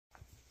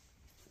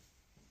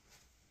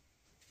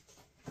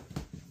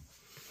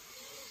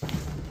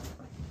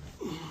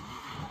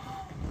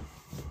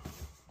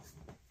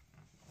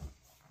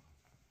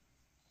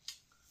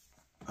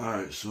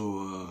right,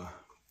 so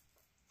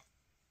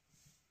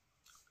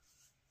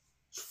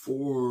it's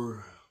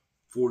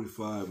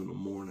 4:45 in the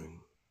morning.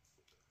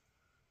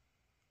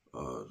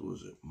 What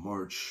was it,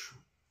 March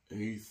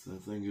 8th, I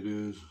think it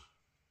is.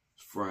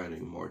 It's Friday,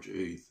 March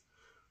 8th,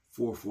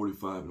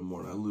 4:45 in the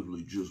morning. I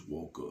literally just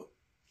woke up.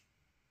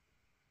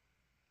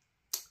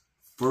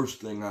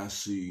 First thing I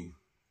see,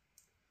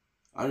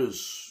 I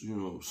just,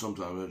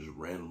 sometimes I just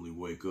randomly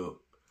wake up.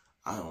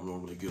 I don't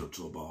normally get up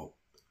till about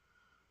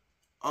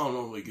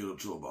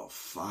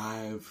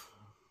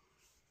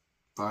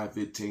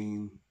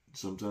 5:15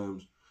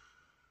 sometimes.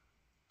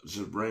 I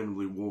just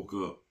randomly woke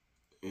up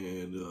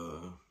and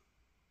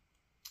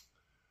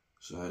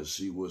so I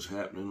see what's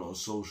happening on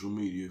social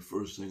media.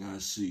 First thing I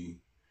see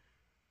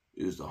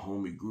is the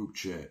homie group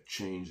chat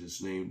changed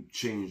its, me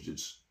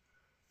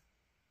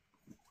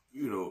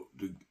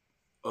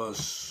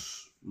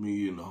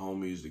and the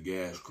homies, the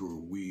G.A.A.S crew,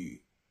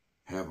 we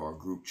have our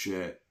group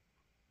chat.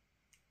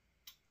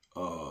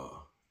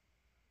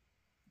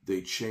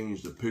 They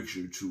changed the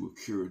picture to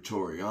Akira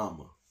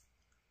Toriyama.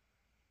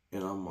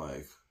 And I'm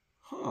like,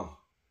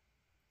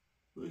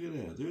 look at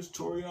that. There's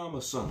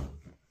Toriyama's son.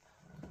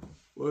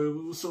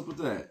 Well, what's up with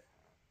that?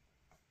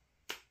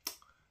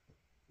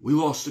 We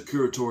lost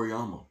Akira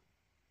Toriyama.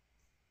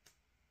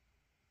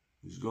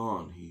 He's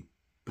gone. He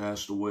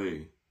passed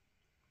away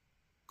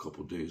a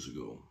couple days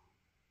ago.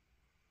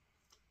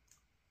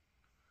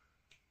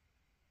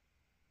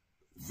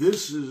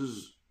 This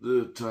is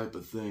the type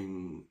of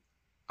thing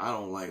I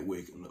don't like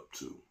waking up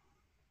to.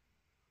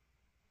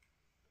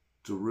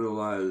 To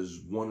realize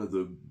one of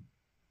the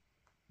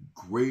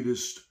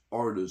greatest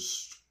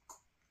artists,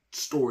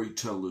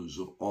 storytellers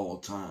of all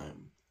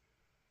time,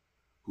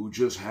 who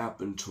just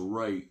happened to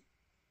write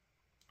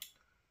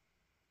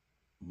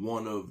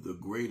one of the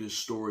greatest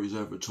stories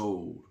ever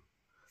told,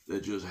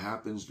 that just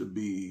happens to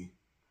be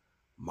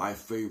my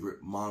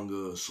favorite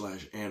manga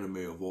 /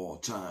 anime of all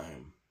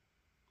time,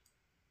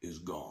 is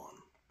gone.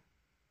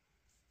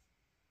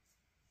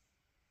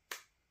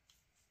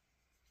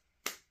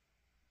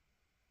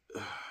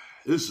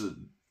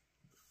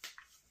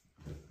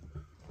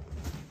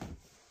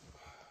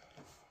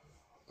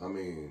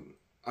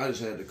 I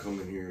just had to come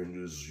in here and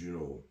just,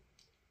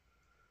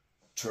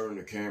 turn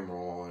the camera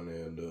on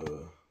and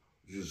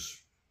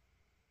just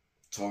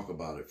talk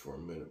about it for a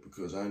minute,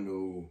 because I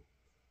know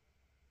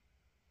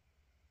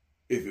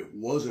if it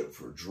wasn't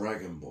for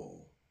Dragon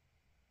Ball,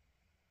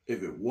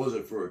 if it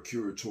wasn't for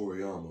Akira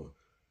Toriyama,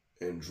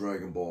 and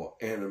Dragon Ball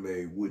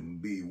anime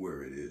wouldn't be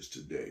where it is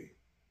today.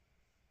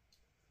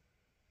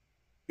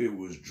 It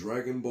was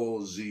Dragon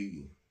Ball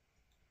Z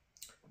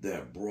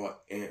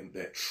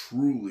that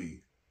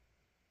truly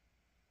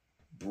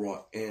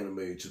brought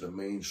anime to the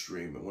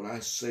mainstream. And when I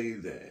say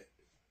that,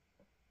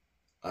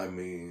 I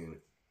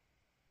mean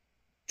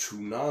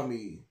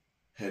Toonami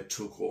had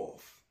took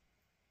off.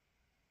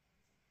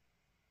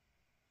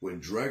 When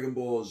Dragon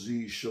Ball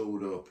Z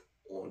showed up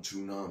on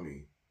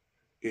Toonami,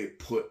 it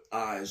put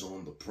eyes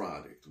on the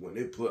product. When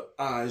it put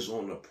eyes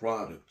on the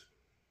product,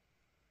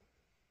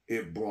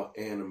 it brought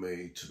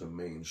anime to the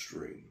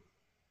mainstream.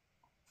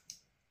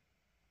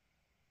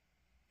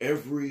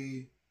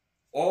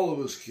 All of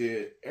us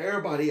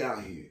everybody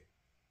out here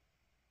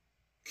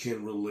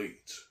can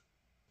relate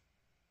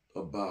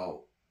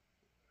about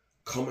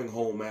coming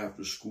home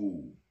after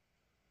school,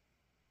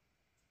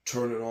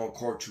 turning on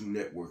Cartoon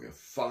Network at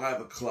 5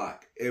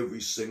 o'clock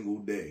every single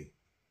day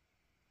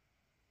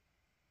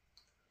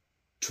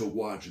to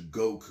watch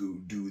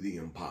Goku do the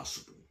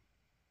impossible.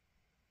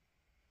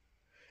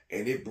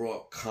 And it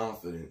brought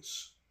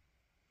confidence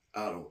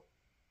out of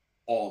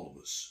all of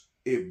us.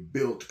 It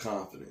built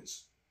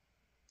confidence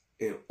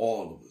in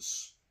all of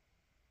us.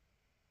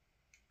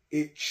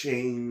 It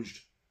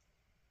changed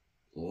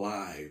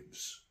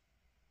lives.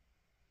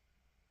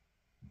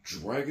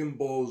 Dragon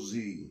Ball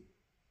Z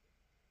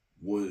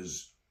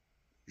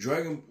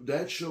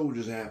that show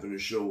just happened to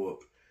show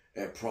up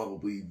at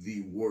probably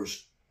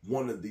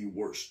one of the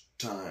worst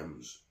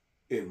times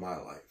in my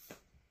life,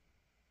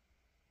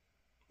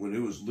 when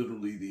it was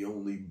literally the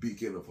only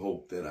beacon of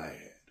hope that I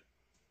had.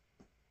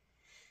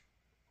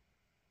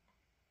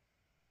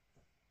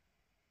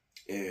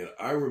 And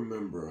I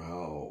remember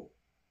how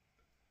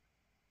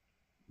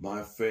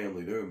my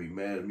family, they're going to be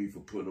mad at me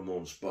for putting them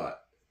on the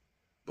spot.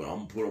 But I'm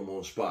going to put them on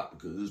the spot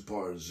because this is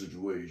part of the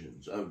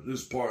situation.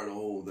 This is part of the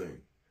whole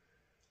thing.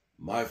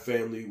 My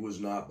family was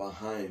not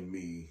behind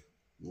me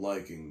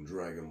liking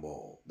Dragon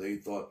Ball. They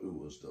thought it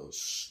was the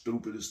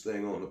stupidest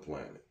thing on the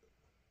planet.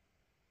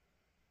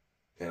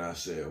 And I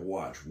said,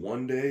 watch,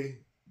 one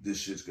day this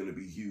shit's going to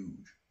be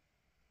huge.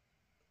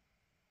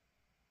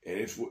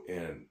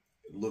 And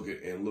look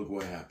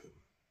what happened.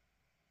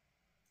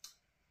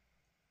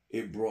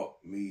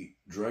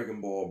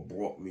 Dragon Ball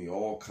brought me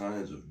all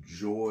kinds of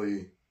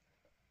joy,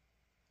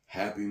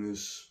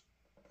 happiness,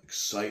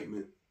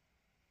 excitement,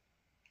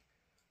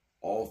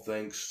 all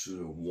thanks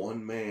to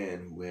one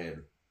man who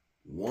had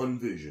one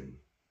vision,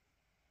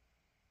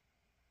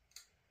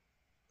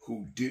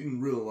 who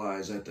didn't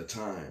realize at the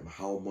time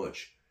how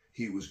much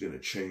he was going to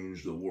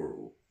change the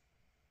world.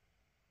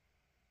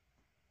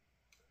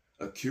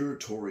 Akira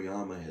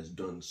Toriyama has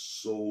done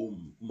so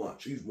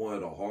much. He's one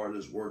of the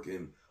hardest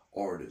working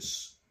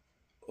artists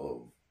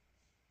of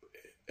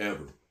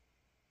ever.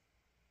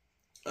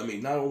 I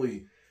mean, not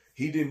only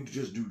he didn't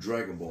just do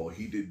Dragon Ball,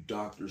 he did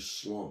Dr.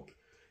 Slump.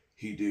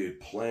 He did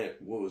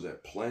Planet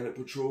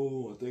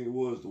Patrol, I think it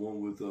was, the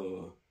one with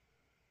oh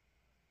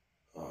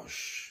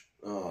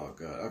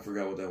god, I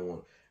forgot what that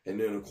one. And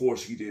then of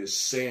course he did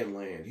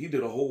Sandland. He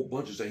did a whole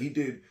bunch of stuff. He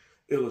did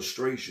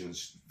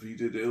illustrations. He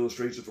did the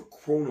illustrations for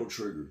Chrono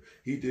Trigger.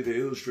 He did the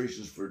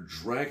illustrations for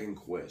Dragon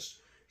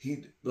Quest.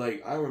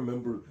 I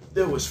remember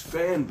there was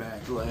fan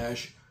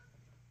backlash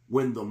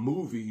when the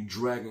movie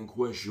Dragon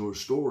Quest Your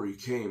Story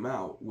came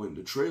out, when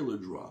the trailer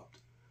dropped.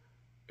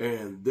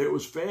 And there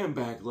was fan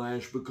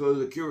backlash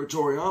because Akira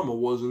Toriyama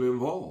wasn't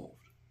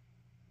involved.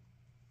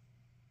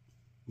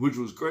 Which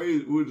was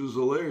crazy, which was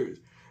hilarious.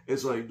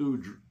 It's like,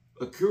 dude,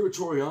 Akira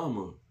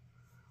Toriyama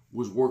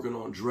was working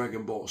on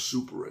Dragon Ball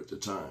Super at the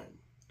time.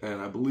 And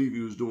I believe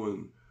he was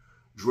doing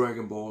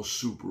Dragon Ball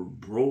Super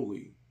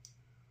Broly,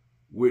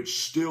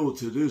 which still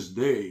to this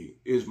day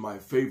is my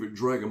favorite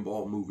Dragon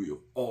Ball movie of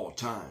all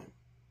time.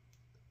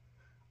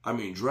 I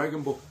mean,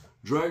 Dragon Ball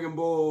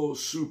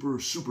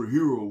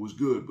Superhero was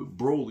good, but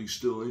Broly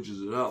still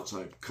inches it out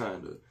type,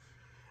 kind of.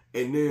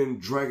 And then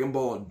Dragon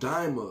Ball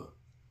Daima,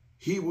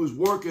 he was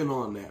working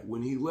on that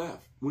when he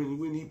left,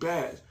 when he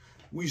passed.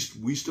 We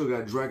still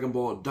got Dragon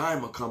Ball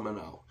Daima coming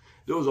out.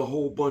 There was a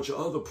whole bunch of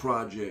other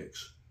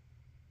projects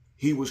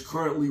he was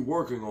currently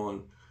working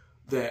on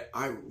that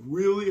I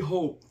really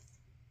hope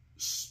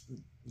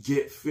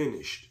get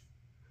finished.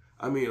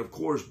 I mean, of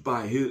course,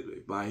 by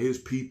his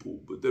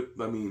people, but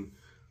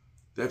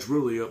that's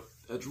really up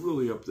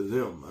to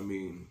them. I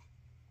mean,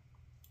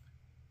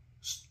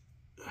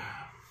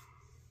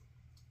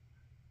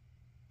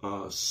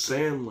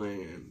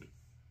 Sandland,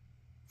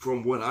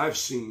 from what I've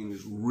seen,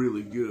 is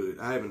really good.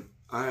 I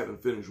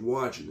haven't finished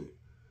watching it.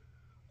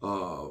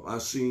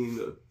 I've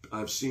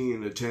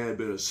seen a tad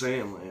bit of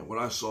Sandland. What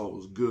I saw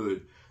was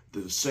good.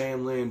 The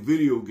Sandland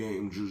video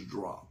game just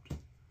dropped.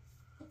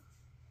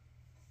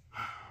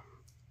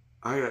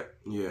 I'm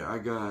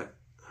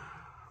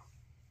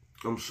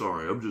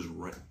sorry.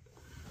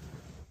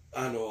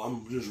 I know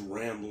I'm just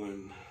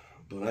rambling,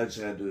 but I just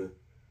had to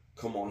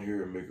come on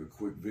here and make a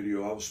quick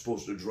video. I was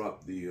supposed to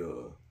drop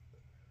the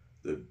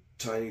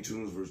Tiny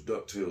Toons vs.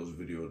 DuckTales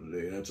video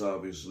today. That's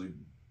obviously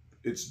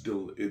it's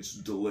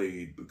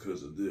delayed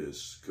because of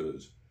this.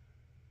 Because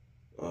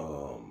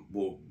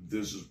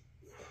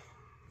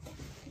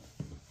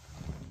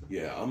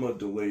I'm gonna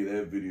delay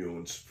that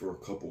video for a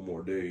couple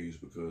more days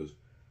because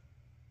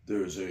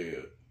there's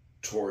a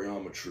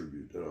Toriyama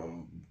tribute that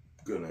I'm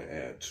gonna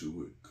add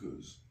to it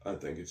because I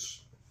think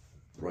it's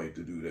right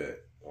to do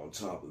that on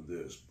top of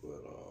this.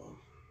 But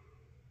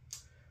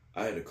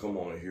I had to come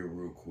on here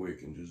real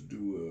quick and just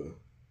do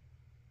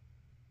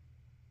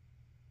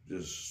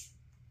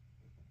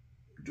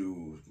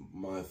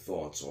my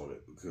thoughts on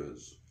it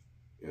because,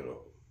 you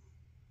know,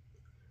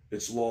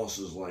 it's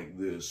losses like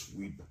this.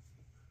 We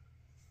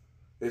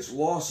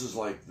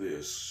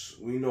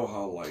know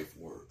how life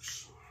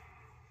works.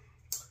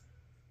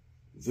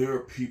 There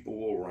are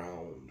people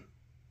around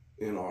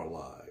in our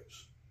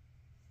lives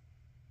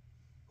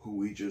who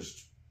we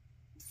just,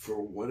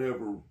 for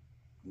whatever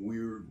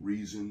weird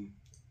reason,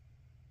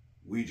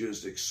 we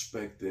just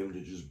expect them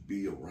to just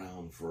be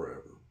around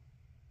forever.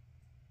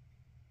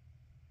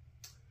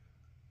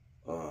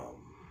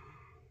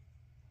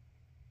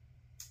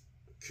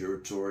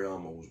 Akira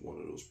Toriyama was one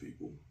of those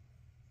people.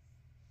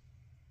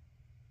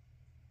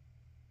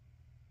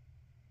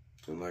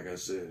 And like I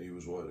said, he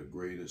was one of the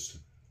greatest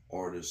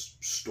artists,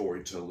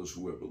 storytellers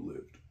who ever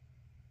lived.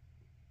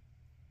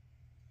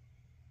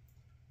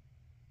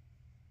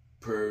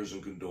 Prayers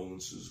and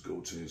condolences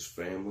go to his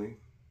family.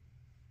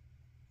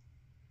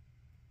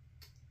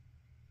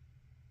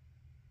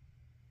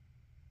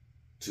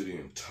 To the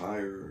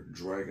entire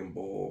Dragon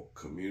Ball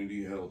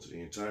community, hell, to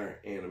the entire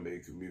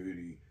anime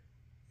community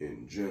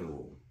in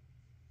general.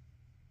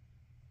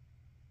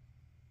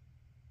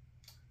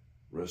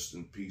 Rest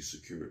in peace,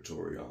 Akira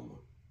Toriyama.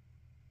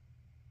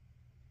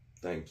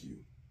 Thank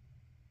you.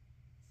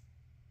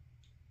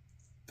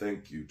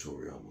 Thank you,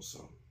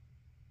 Toriyama-san.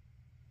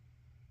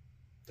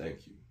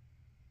 Thank you.